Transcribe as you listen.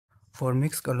For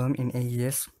mixed column in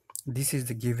AES, this is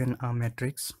the given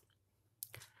matrix,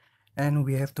 and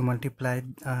we have to multiply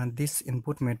this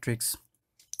input matrix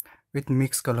with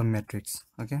mixed column matrix.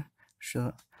 Okay,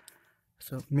 so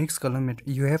mixed column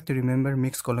matrix, you have to remember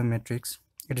mixed column matrix.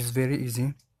 It is very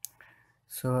easy.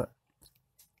 So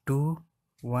 2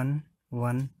 1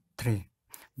 1 3,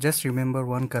 just remember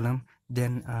one column,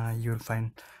 then you'll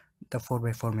find the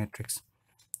 4x4 matrix.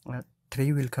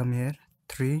 3 will come here,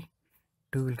 3,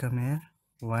 2 will come here,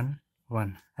 1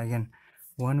 1, again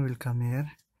 1 will come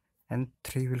here, and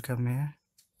 3 will come here,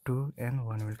 2 and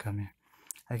 1 will come here,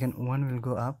 again 1 will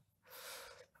go up,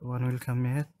 1 will come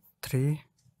here, 3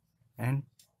 and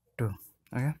 2.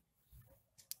 Okay,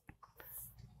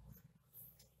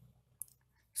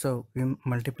 so we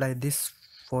multiply this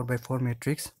 4x4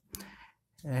 matrix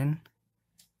and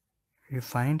we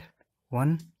find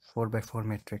one 4x4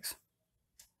 matrix.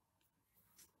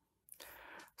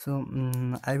 So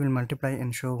I will multiply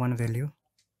and show one value,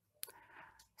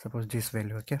 suppose this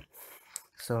value. Okay,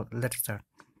 so let's start.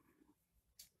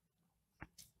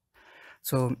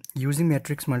 So using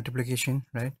matrix multiplication,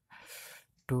 right,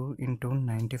 2 into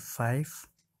 95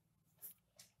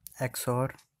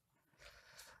 XOR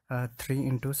 3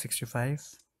 into 65,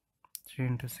 3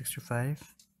 into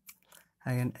 65,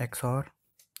 again XOR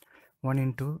 1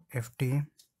 into FT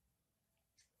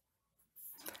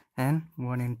and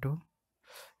 1 into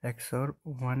XOR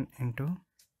 1 into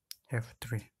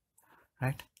F3,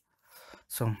 right?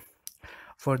 So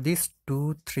for this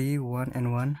 2, 3, 1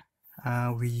 and 1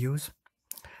 we use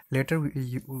later,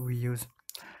 we use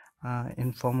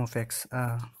in form of X.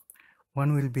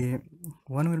 1 will be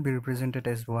represented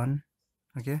as 1.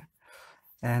 Okay,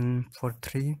 and for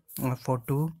 2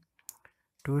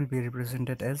 will be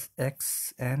represented as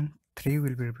X, and 3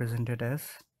 will be represented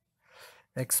as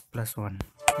X plus 1.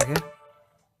 Okay,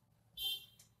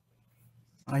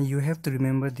 you have to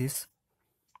remember this.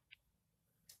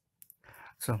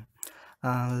 So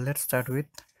let's start with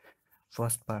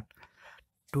first part,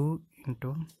 2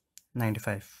 into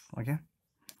 95. Okay,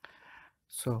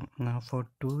 so now for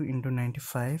 2 into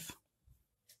 95,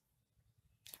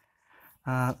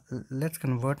 let's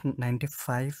convert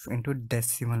 95 into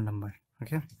decimal number.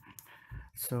 Okay,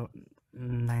 so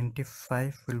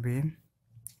 95 will be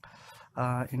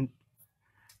in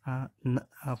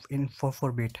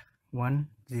 4 bit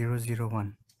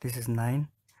 1001. This is 9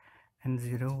 and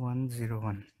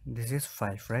 0101. This is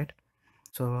 5, right?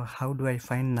 So how do I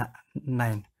find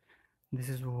 9? This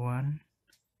is 1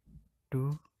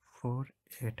 2 4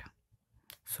 8.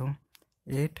 So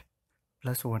 8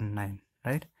 plus 1 9,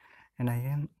 right? And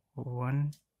again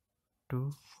 1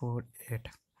 2 4 8.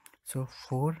 So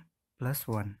 4 plus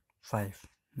 1 5,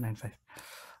 9 5.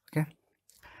 Okay,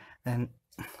 and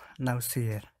now see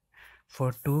here,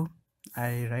 for 2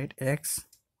 I write X,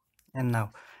 and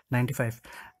now 95,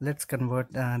 let's convert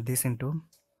this into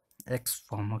X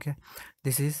form. Okay,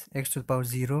 this is X to the power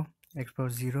 0, X power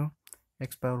 0,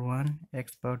 X power 1,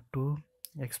 X power 2,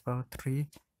 X power 3,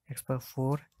 X power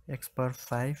 4, X power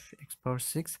 5, X power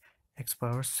 6, X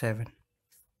power 7.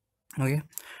 Okay,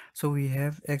 so we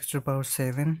have X to the power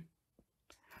 7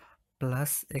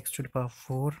 plus X to the power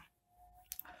 4,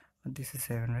 this is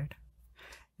 7, right?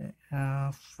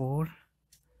 4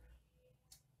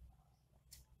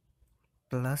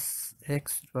 plus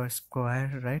X per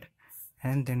square, right?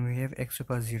 And then we have X to the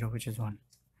power 0, which is 1.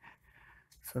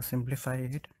 So simplify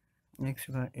it, X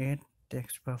to the power 8,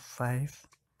 X to the power 5,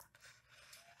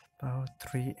 power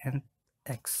 3 and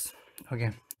X.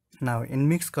 Okay, now in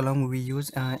mixed column we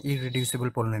use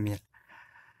irreducible polynomial.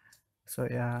 So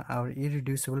our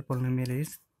irreducible polynomial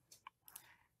is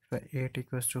 8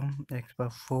 equals to X power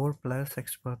 4 plus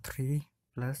X power 3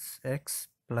 plus X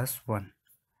plus 1.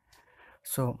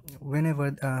 So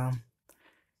whenever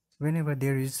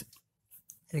there is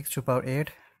X to the power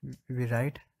 8, we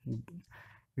write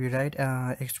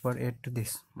X to the power 8 to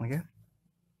this. Okay,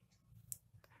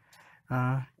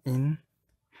 in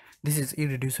this is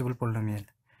irreducible polynomial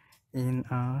in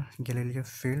Galileo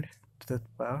field to the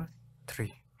power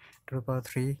 3,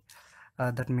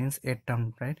 that means 8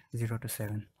 term, right? 0 to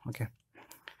 7. Okay,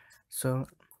 so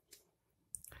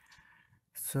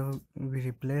we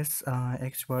replace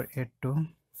X power 8 to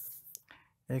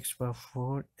X power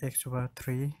 4, X power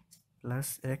 3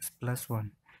 plus X plus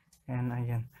 1, and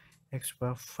again X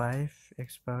power 5,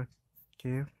 X power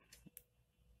cube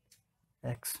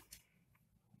X.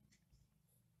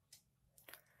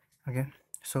 Okay,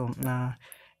 so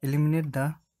eliminate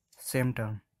the same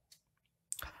term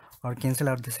or cancel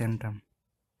out the same term,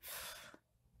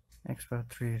 X power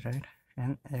 3, right,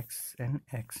 and X and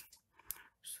X.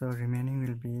 So remaining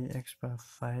will be X power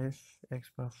 5,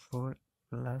 X power 4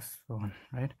 plus 1,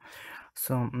 right?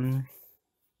 So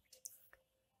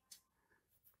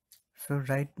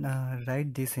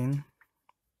write this in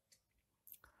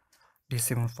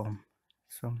decimal form.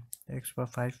 So x power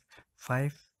 5,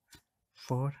 5,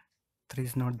 4, 3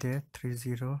 is not there, 3,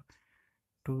 0,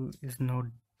 2 is not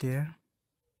there,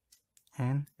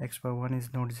 and x power 1 is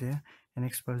not there, and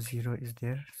x power 0 is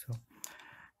there.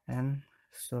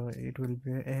 So it will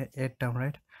be a 8 term,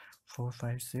 right? 4,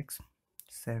 5, 6,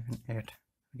 7, 8.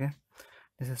 Okay,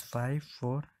 this is 5,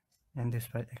 4, and this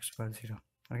by x power 0.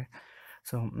 Okay,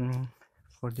 so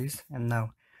for this, and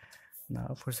now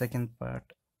for second part,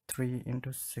 3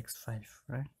 into 6, 5,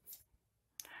 right?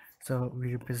 So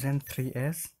we represent 3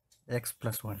 as x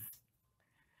plus 1,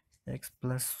 x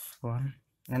plus 1,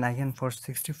 and again for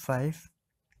 65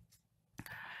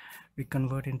 we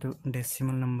convert into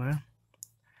decimal number.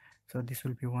 So this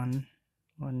will be 1,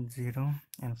 1, 0,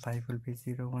 and 5 will be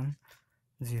 0, 1,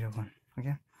 0, 1.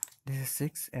 Okay, this is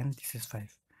 6 and this is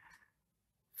 5.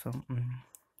 So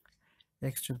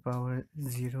x to the power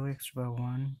 0, x to the power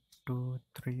 1, 2,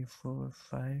 3, 4,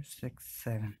 5, 6,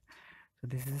 7. So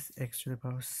this is x to the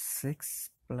power 6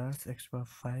 plus x to the power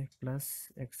 5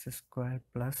 plus x square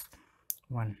plus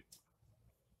 1.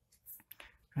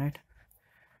 Right,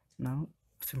 now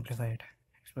simplify it.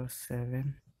 X power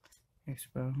 7, x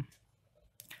power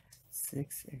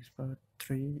 6, x power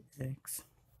 3, x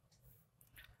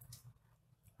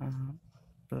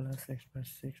plus x power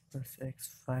 6 plus x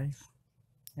 5,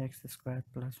 x square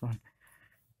plus 1.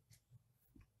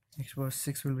 X power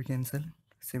 6 will be cancelled,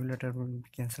 similar term will be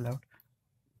cancelled out.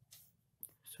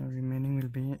 So remaining will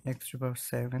be x to the power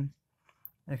 7,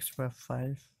 x to the power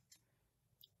 5,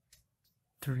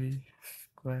 3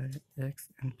 square x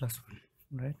and plus 1,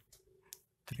 right?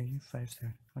 3, 5,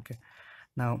 7. Okay,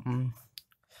 now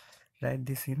write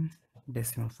this in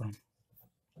decimal form,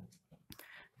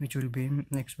 which will be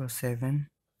x power 7,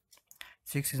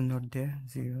 6 is not there,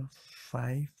 0,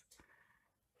 5,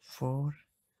 4,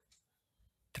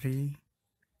 3,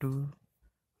 2,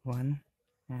 1,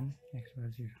 and x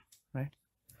power 0, right?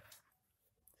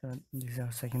 So this is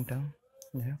our second term,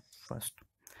 yeah, first.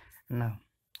 Now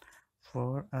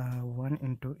for 1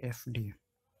 into fd,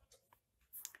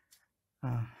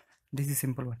 this is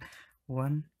simple one.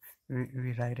 1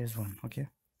 we write as 1. Okay,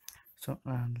 so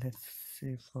let's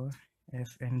see for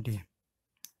f and d.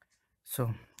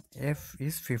 So f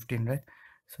is 15, right?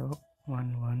 So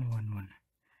 1, 1, 1, 1.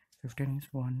 15 is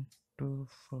 1, 2,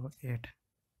 4, 8,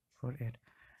 4, 8.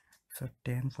 So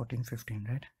 10, 14, 15,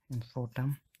 right? In 4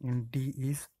 term. In d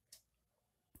is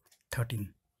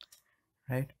 13,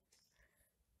 right?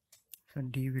 So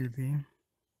d will be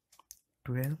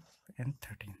 12 and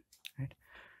 13, right?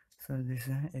 So this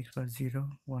is x power 0,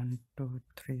 1, 2,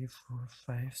 3, 4,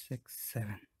 5, 6,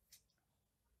 7.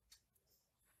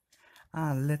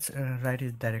 Let's write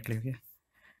it directly. Okay,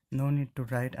 no need to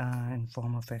write in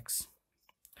form of x.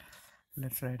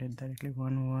 Let's write it directly.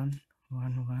 1, 1,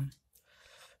 1, 1,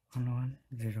 1, 1,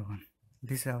 0, 1.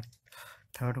 This is our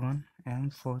third one,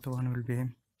 and fourth one will be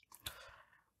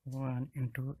 1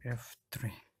 into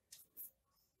f3.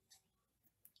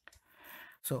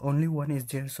 So only one is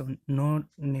there, so no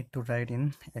need to write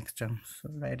in x terms. So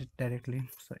write it directly.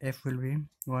 So f will be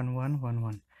 1, 1, 1,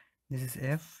 1. This is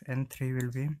f, and 3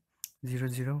 will be 0,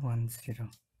 0, 1, 0.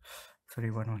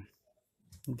 Sorry, 1, 1.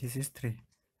 This is 3,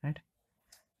 right?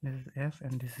 This is f,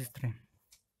 and this is 3.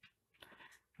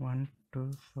 1,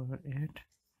 2, 4, 8.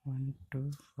 1,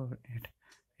 2, 4, 8.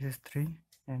 This is 3,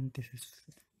 and this is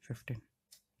 15.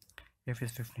 F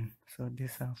is 15. So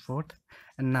this is our fourth.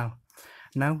 And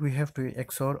now we have to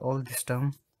XOR all this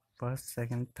term, first,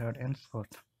 second, third, and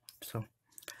fourth. So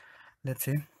let's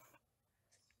see.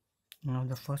 Now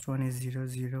the first one is 0,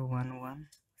 0, 1, 1,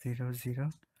 0,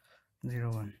 0,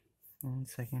 0, 1. And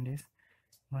second is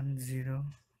 1, 0,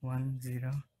 1,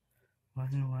 0,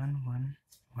 1, 1, 1,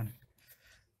 1.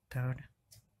 Third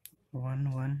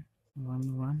 1, 1,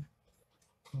 1, 1,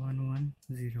 1, 1,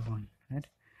 0, 1. Right?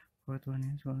 Fourth one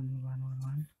is 1, 1,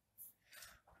 1,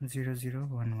 1, 0, 0,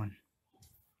 1, 1.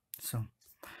 So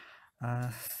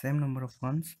same number of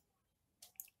ones,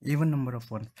 even number of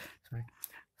ones, sorry.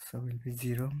 So will be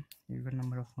 0, even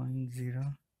number of 1,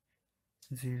 0,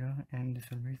 0, and this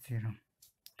will be 0.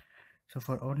 So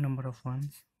for odd number of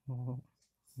ones,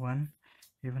 1,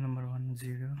 even number 1,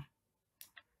 0,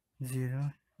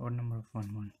 0, odd number of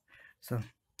 1, 1. So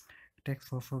take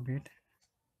 4 bit.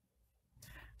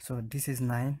 So this is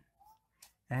 9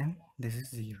 and this is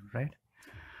 0, right?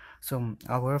 So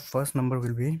our first number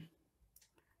will be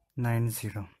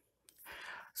 90.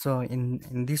 So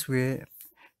in this way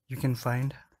you can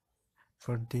find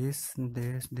for this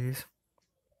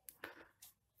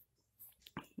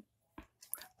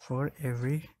for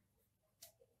every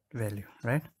value,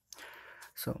 right?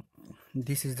 So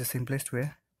this is the simplest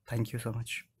way. Thank you so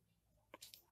much.